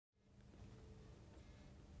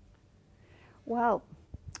Well,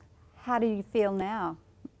 how do you feel now?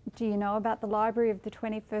 Do you know about the library of the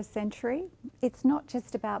 21st century? It's not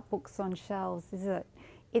just about books on shelves, is it?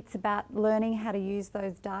 It's about learning how to use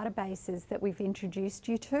those databases that we've introduced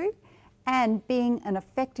you to, and being an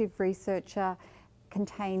effective researcher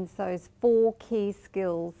contains those 4 key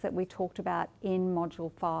skills that we talked about in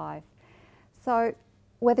Module 5. So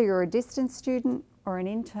whether you're a distance student or an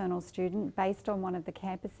internal student based on one of the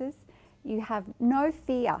campuses, you have no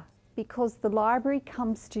fear because the library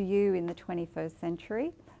comes to you in the 21st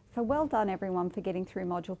century. So well done everyone for getting through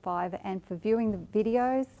Module 5 and for viewing the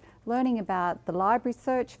videos, learning about the library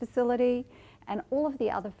search facility and all of the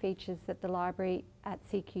other features that the library at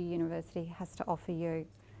CQ University has to offer you.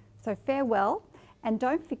 So farewell, and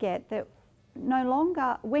don't forget that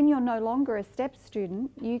when you're no longer a STEP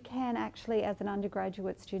student, you can actually, as an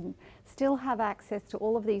undergraduate student, still have access to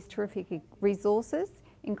all of these terrific resources,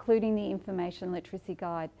 including the Information Literacy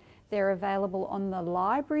Guide. They're available on the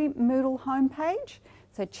library Moodle homepage,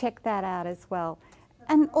 so check that out as well.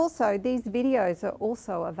 And also, these videos are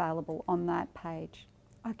also available on that page.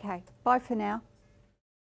 Okay, bye for now.